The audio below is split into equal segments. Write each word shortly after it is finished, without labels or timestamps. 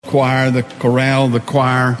choir, the chorale, the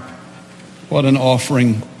choir. What an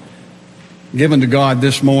offering given to God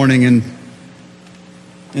this morning and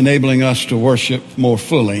enabling us to worship more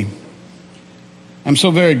fully. I'm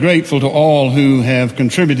so very grateful to all who have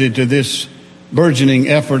contributed to this burgeoning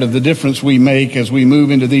effort of the difference we make as we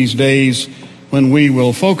move into these days when we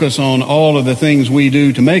will focus on all of the things we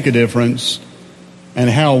do to make a difference and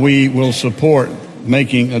how we will support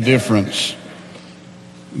making a difference.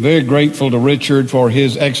 Very grateful to Richard for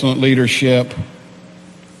his excellent leadership,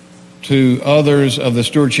 to others of the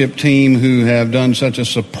stewardship team who have done such a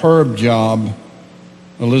superb job,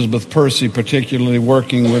 Elizabeth Percy particularly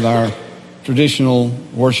working with our traditional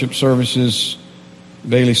worship services,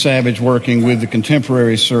 Bailey Savage working with the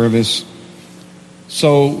contemporary service.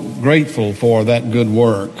 So grateful for that good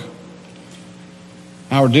work.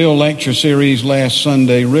 Our Dill lecture series last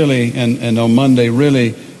Sunday really, and on Monday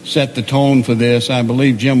really set the tone for this. I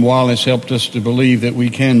believe Jim Wallace helped us to believe that we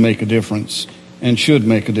can make a difference and should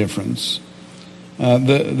make a difference.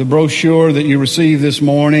 The brochure that you received this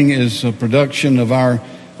morning is a production of our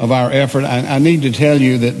effort. I need to tell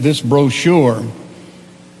you that this brochure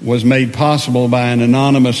was made possible by an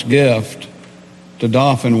anonymous gift to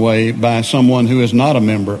Dauphin Way by someone who is not a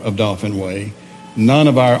member of Dauphin Way. None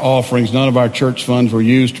of our offerings, none of our church funds were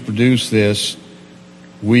used to produce this.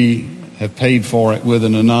 We have paid for it with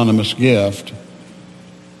an anonymous gift.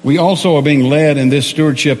 We also are being led in this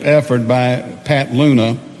stewardship effort by Pat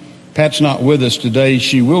Luna. Pat's not with us today.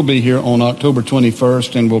 She will be here on October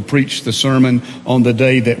 21st and will preach the sermon on the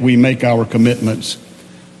day that we make our commitments.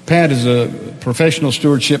 Pat is a professional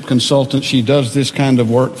stewardship consultant. She does this kind of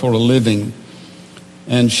work for a living.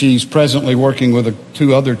 And she's presently working with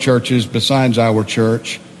two other churches besides our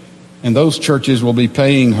church. And those churches will be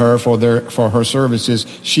paying her for her services.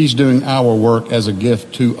 She's doing our work as a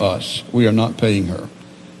gift to us. We are not paying her.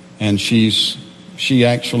 And she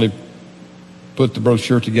actually put the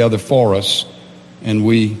brochure together for us, and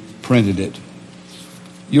we printed it.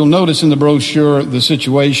 You'll notice in the brochure the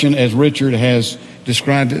situation as Richard has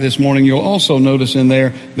described it this morning. You'll also notice in there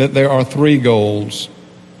that there are 3 goals.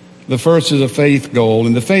 The first is a faith goal,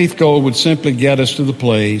 and the faith goal would simply get us to the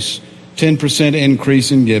place, 10%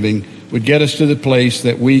 increase in giving, would get us to the place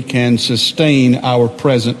that we can sustain our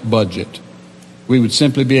present budget. We would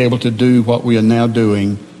simply be able to do what we are now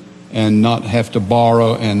doing and not have to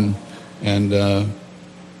borrow, and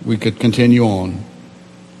we could continue on.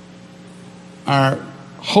 Our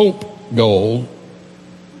hope goal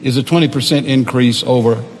is a 20% increase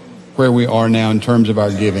over where we are now in terms of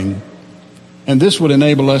our giving. And this would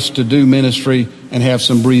enable us to do ministry and have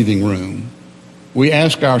some breathing room. We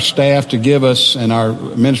ask our staff to give us, and our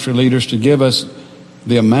ministry leaders to give us,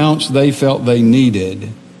 the amounts they felt they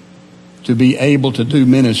needed to be able to do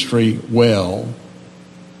ministry well.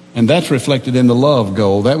 And that's reflected in the love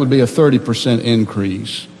goal. That would be a 30%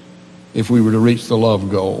 increase if we were to reach the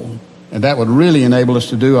love goal. And that would really enable us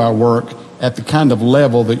to do our work at the kind of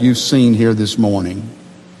level that you've seen here this morning.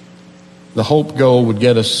 The hope goal would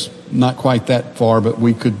get us not quite that far, but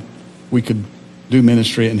we could do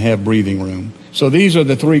ministry and have breathing room. So these are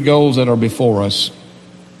the 3 goals that are before us,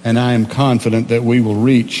 and I am confident that we will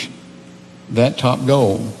reach that top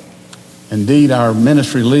goal. Indeed, our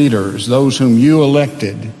ministry leaders, those whom you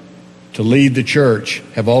elected to lead the church,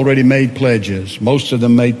 have already made pledges. Most of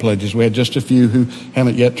them made pledges. We had just a few who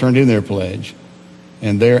haven't yet turned in their pledge.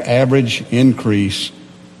 And their average increase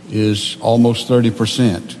is almost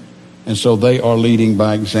 30%. And so they are leading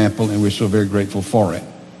by example, and we're so very grateful for it.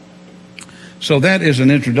 So that is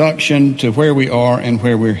an introduction to where we are and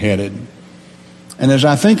where we're headed. And as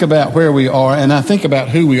I think about where we are and I think about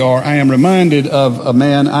who we are, I am reminded of a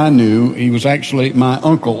man I knew. He was actually my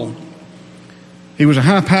uncle. He was a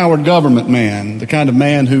high-powered government man, the kind of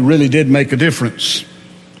man who really did make a difference.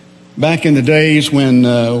 Back in the days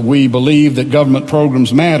when we believed that government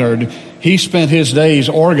programs mattered, he spent his days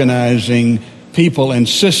organizing people and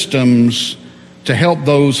systems to help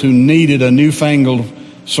those who needed a newfangled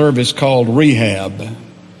service called rehab.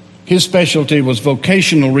 His specialty was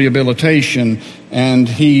vocational rehabilitation, and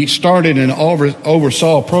he started and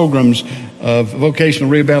oversaw programs of vocational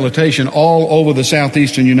rehabilitation all over the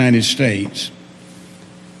southeastern United States.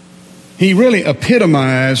 He really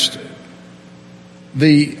epitomized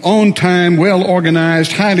the on-time,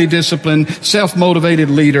 well-organized, highly disciplined, self-motivated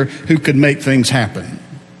leader who could make things happen.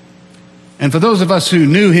 And for those of us who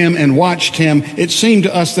knew him and watched him, it seemed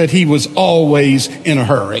to us that he was always in a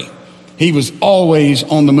hurry. He was always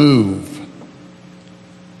on the move,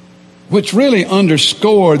 which really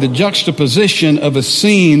underscored the juxtaposition of a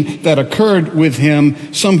scene that occurred with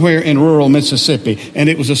him somewhere in rural Mississippi. And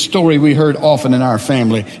it was a story we heard often in our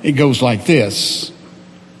family. It goes like this.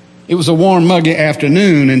 It was a warm, muggy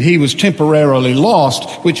afternoon, and he was temporarily lost,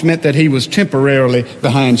 which meant that he was temporarily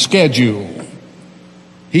behind schedule.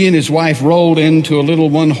 He and his wife rolled into a little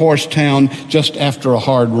one-horse town just after a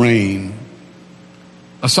hard rain.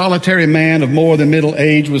 A solitary man of more than middle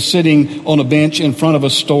age was sitting on a bench in front of a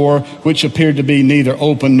store which appeared to be neither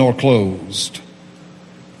open nor closed.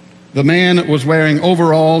 The man was wearing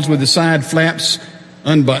overalls with the side flaps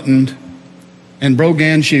unbuttoned and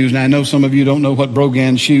Brogan shoes. Now, I know some of you don't know what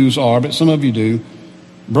Brogan shoes are, but some of you do.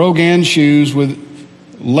 Brogan shoes with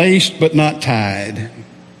laced but not tied.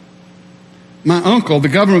 My uncle, the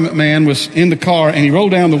government man, was in the car, and he rolled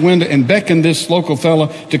down the window and beckoned this local fellow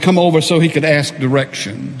to come over so he could ask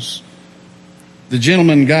directions. The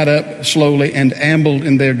gentleman got up slowly and ambled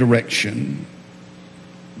in their direction.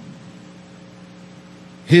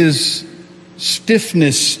 His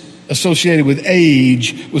stiffness associated with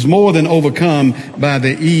age was more than overcome by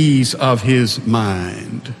the ease of his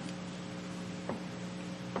mind.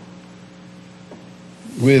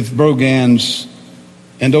 With brogans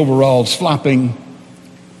and overalls flopping,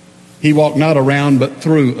 he walked not around but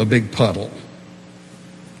through a big puddle.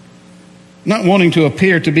 Not wanting to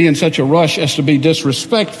appear to be in such a rush as to be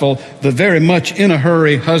disrespectful, the very much in a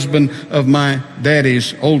hurry husband of my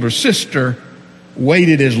daddy's older sister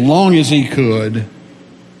waited as long as he could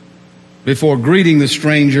before greeting the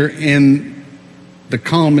stranger in the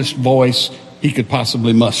calmest voice he could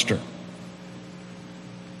possibly muster.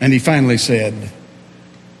 And he finally said,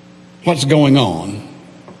 "What's going on?"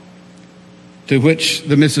 To which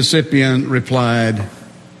the Mississippian replied,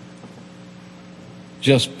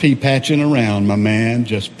 "Just pea-patching around, my man,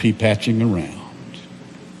 just pea-patching around."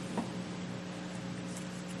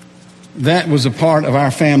 That was a part of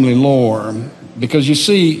our family lore, because you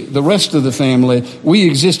see, the rest of the family, we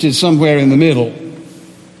existed somewhere in the middle,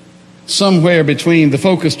 somewhere between the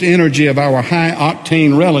focused energy of our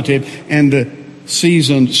high-octane relative and the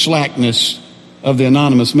seasoned slackness of the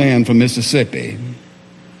anonymous man from Mississippi.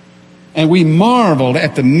 And we marveled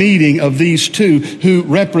at the meeting of these two who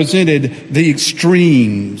represented the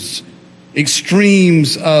extremes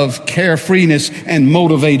of carefreeness and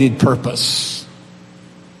motivated purpose.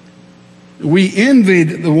 We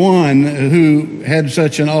envied the one who had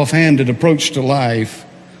such an offhanded approach to life,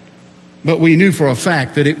 but we knew for a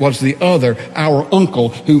fact that it was the other, our uncle,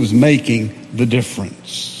 who was making the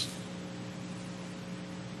difference.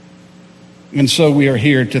 And so we are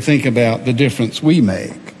here to think about the difference we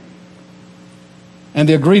make. And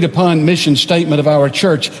the agreed upon mission statement of our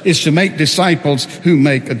church is to make disciples who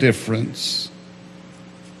make a difference.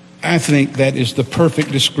 I think that is the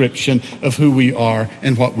perfect description of who we are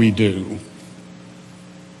and what we do.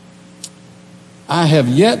 I have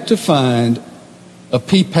yet to find a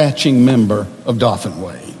pea-patching member of Dauphin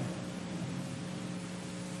Way.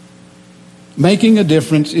 Making a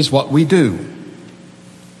difference is what we do.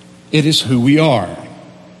 It is who we are.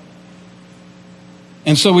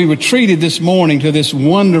 And so we were treated this morning to this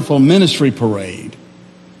wonderful ministry parade,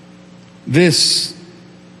 this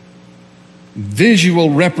visual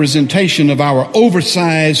representation of our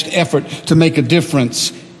oversized effort to make a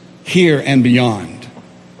difference here and beyond.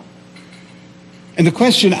 And the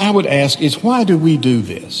question I would ask is, why do we do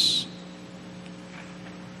this?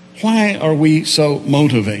 Why are we so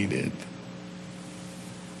motivated?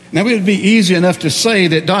 Now, it would be easy enough to say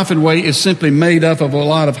that Dauphin Way is simply made up of a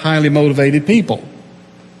lot of highly motivated people.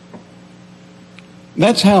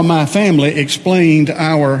 That's how my family explained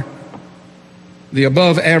the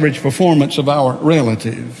above average performance of our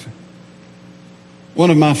relative.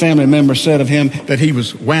 One of my family members said of him that he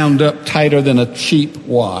was wound up tighter than a cheap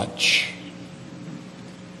watch.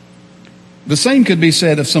 The same could be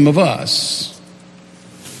said of some of us.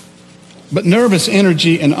 But nervous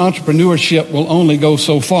energy and entrepreneurship will only go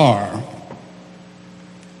so far.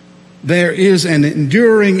 There is an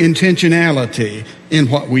enduring intentionality in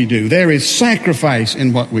what we do. There is sacrifice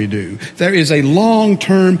in what we do. There is a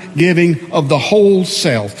long-term giving of the whole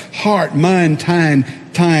self, heart, mind, time,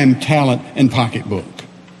 talent, and pocketbook.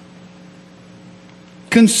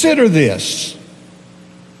 Consider this.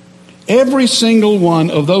 Every single one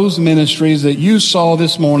of those ministries that you saw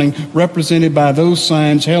this morning represented by those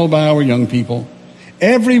signs held by our young people,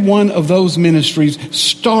 every one of those ministries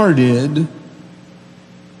started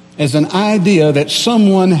as an idea that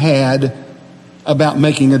someone had about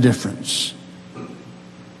making a difference.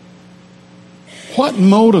 What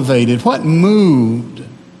motivated, what moved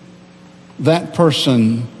that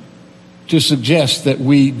person to suggest that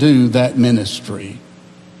we do that ministry?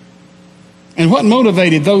 And what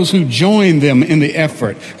motivated those who joined them in the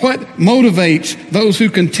effort? What motivates those who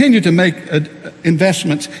continue to make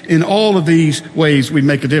investments in all of these ways we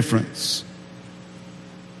make a difference?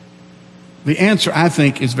 The answer, I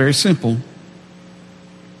think, is very simple.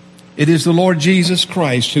 It is the Lord Jesus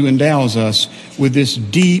Christ who endows us with this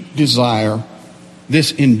deep desire,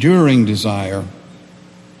 this enduring desire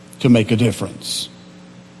to make a difference.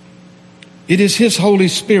 It is His Holy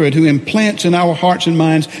Spirit who implants in our hearts and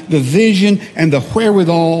minds the vision and the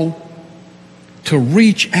wherewithal to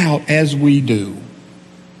reach out as we do.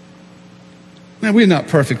 Now, we're not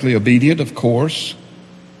perfectly obedient, of course.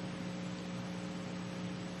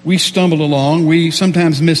 We stumble along. We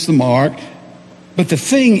sometimes miss the mark. But the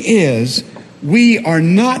thing is, we are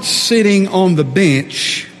not sitting on the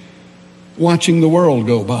bench watching the world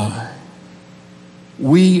go by.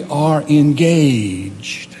 We are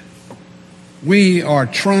engaged. We are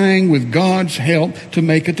trying with God's help to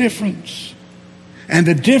make a difference. And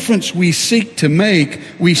the difference we seek to make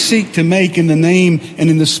in the name and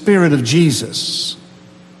in the Spirit of Jesus,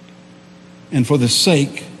 and for the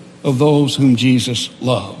sake of those whom Jesus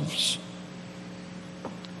loves.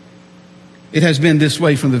 It has been this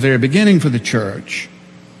way from the very beginning for the church.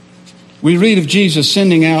 We read of Jesus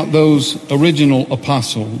sending out those original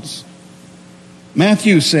apostles.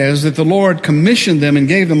 Matthew says that the Lord commissioned them and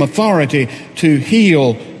gave them authority to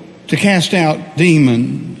heal, to cast out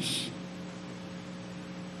demons.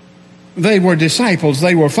 They were disciples,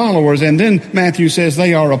 they were followers, and then Matthew says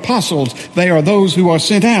they are apostles. They are those who are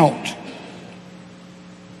sent out.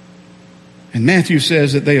 And Matthew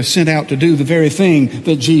says that they are sent out to do the very thing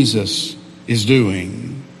that Jesus is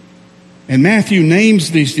doing. And Matthew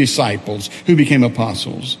names these disciples who became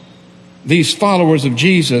apostles, these followers of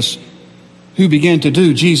Jesus who began to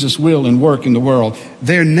do Jesus' will and work in the world.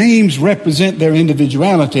 Their names represent their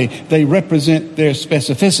individuality. They represent their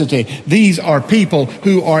specificity. These are people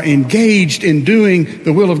who are engaged in doing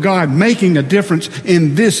the will of God, making a difference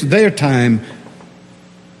in this, their time.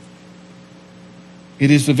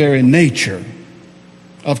 It is the very nature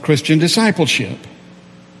of Christian discipleship.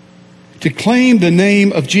 To claim the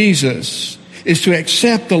name of Jesus is to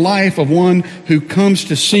accept the life of one who comes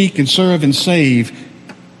to seek and serve and save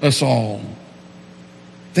us all.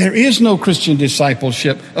 There is no Christian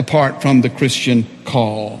discipleship apart from the Christian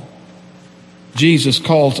call. Jesus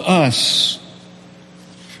calls us,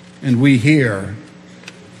 and we hear,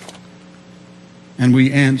 and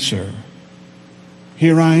we answer,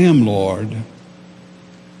 "Here I am, Lord."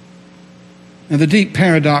 And the deep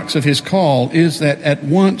paradox of His call is that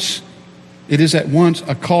it is at once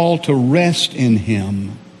a call to rest in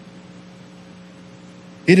Him.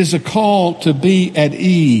 It is a call to be at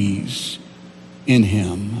ease in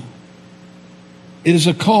Him. It is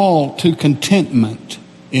a call to contentment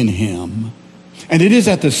in Him. And it is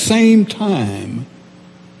at the same time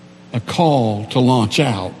a call to launch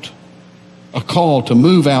out, a call to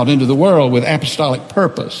move out into the world with apostolic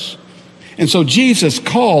purpose. And so Jesus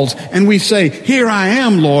calls and we say, "Here I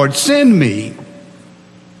am, Lord, send me."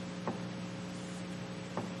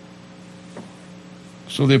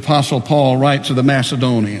 So the Apostle Paul writes of the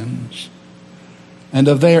Macedonians and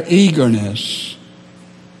of their eagerness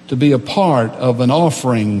to be a part of an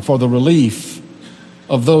offering for the relief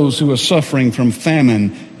of those who are suffering from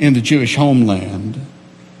famine in the Jewish homeland.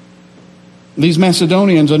 These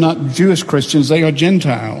Macedonians are not Jewish Christians, they are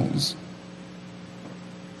Gentiles.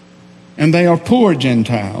 And they are poor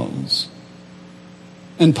Gentiles.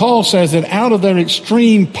 And Paul says that out of their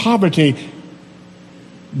extreme poverty,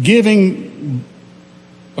 giving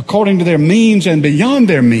according to their means and beyond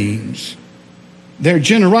their means, their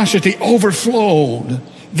generosity overflowed.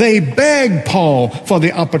 They begged Paul for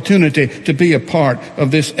the opportunity to be a part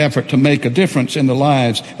of this effort to make a difference in the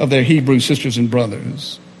lives of their Hebrew sisters and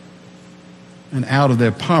brothers. And out of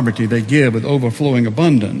their poverty, they give with overflowing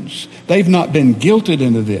abundance. They've not been guilted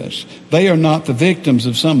into this. They are not the victims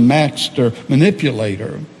of some master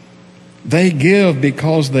manipulator. They give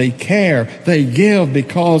because they care. They give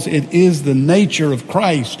because it is the nature of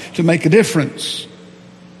Christ to make a difference.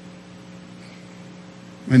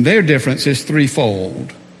 And their difference is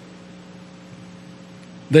threefold.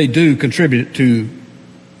 They do contribute to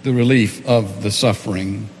the relief of the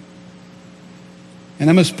suffering. And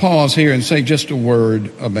I must pause here and say just a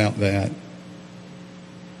word about that.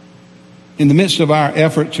 In the midst of our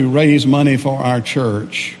effort to raise money for our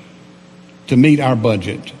church to meet our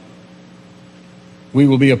budget, we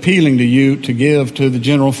will be appealing to you to give to the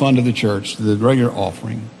general fund of the church, to the regular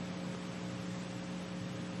offering.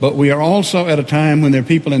 But we are also at a time when there are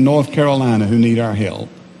people in North Carolina who need our help.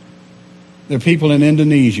 There are people in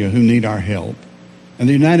Indonesia who need our help. And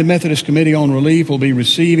the United Methodist Committee on Relief will be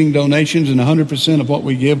receiving donations, and 100% of what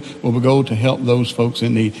we give will go to help those folks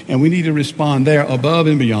in need. And we need to respond there above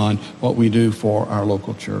and beyond what we do for our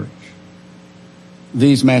local church.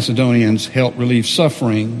 These Macedonians help relieve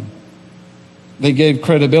suffering They gave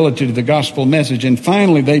credibility to the gospel message. And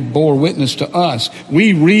finally, they bore witness to us.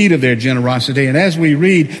 We read of their generosity. And as we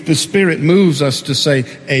read, the Spirit moves us to say,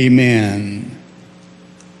 amen.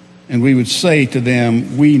 And we would say to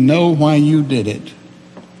them, we know why you did it.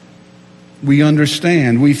 We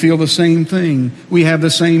understand. We feel the same thing. We have the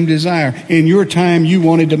same desire. In your time, you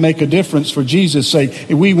wanted to make a difference for Jesus' sake.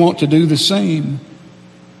 And we want to do the same.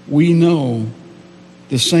 We know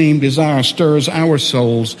the same desire stirs our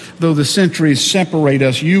souls. Though the centuries separate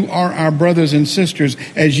us, you are our brothers and sisters.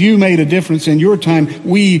 As you made a difference in your time,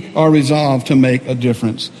 we are resolved to make a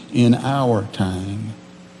difference in our time.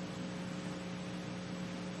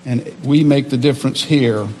 And we make the difference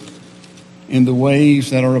here in the ways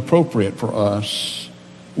that are appropriate for us.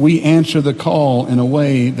 We answer the call in a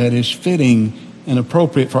way that is fitting and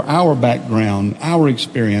appropriate for our background, our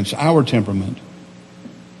experience, our temperament.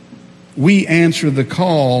 We answer the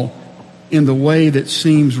call in the way that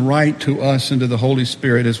seems right to us and to the Holy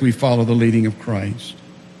Spirit as we follow the leading of Christ.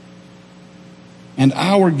 And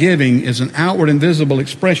our giving is an outward and visible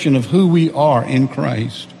expression of who we are in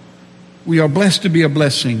Christ. We are blessed to be a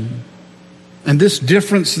blessing. And this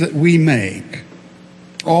difference that we make,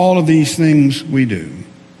 all of these things we do,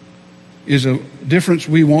 is a difference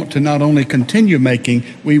we want to not only continue making,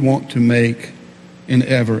 we want to make in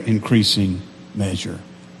ever increasing measure.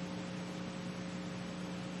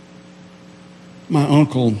 My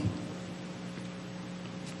uncle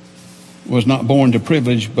was not born to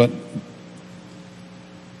privilege, but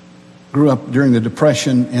grew up during the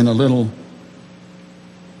Depression in a little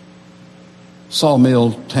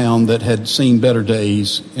sawmill town that had seen better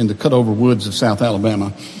days in the cut-over woods of South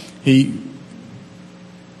Alabama. He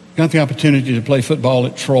got the opportunity to play football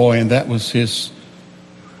at Troy, and that was his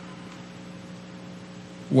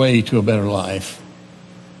way to a better life.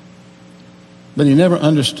 But he never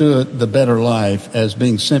understood the better life as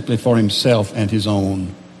being simply for himself and his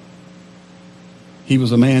own. He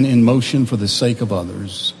was a man in motion for the sake of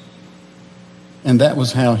others. And that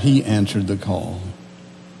was how he answered the call.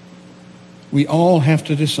 We all have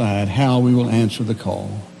to decide how we will answer the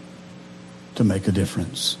call to make a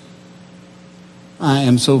difference. I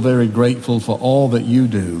am so very grateful for all that you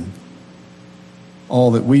do,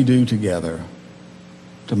 all that we do together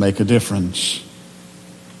to make a difference.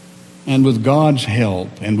 And with God's help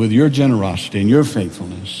and with your generosity and your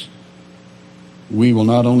faithfulness, we will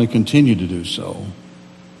not only continue to do so,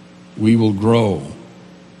 we will grow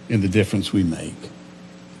in the difference we make.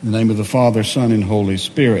 In the name of the Father, Son, and Holy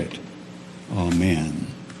Spirit, amen.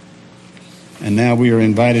 And now we are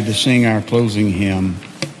invited to sing our closing hymn.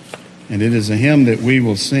 And it is a hymn that we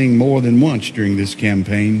will sing more than once during this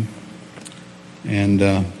campaign. And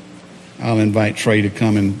I'll invite Trey to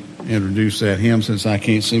come and introduce that hymn since I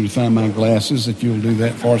can't seem to find my glasses. If you'll do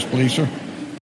that for us, please, sir.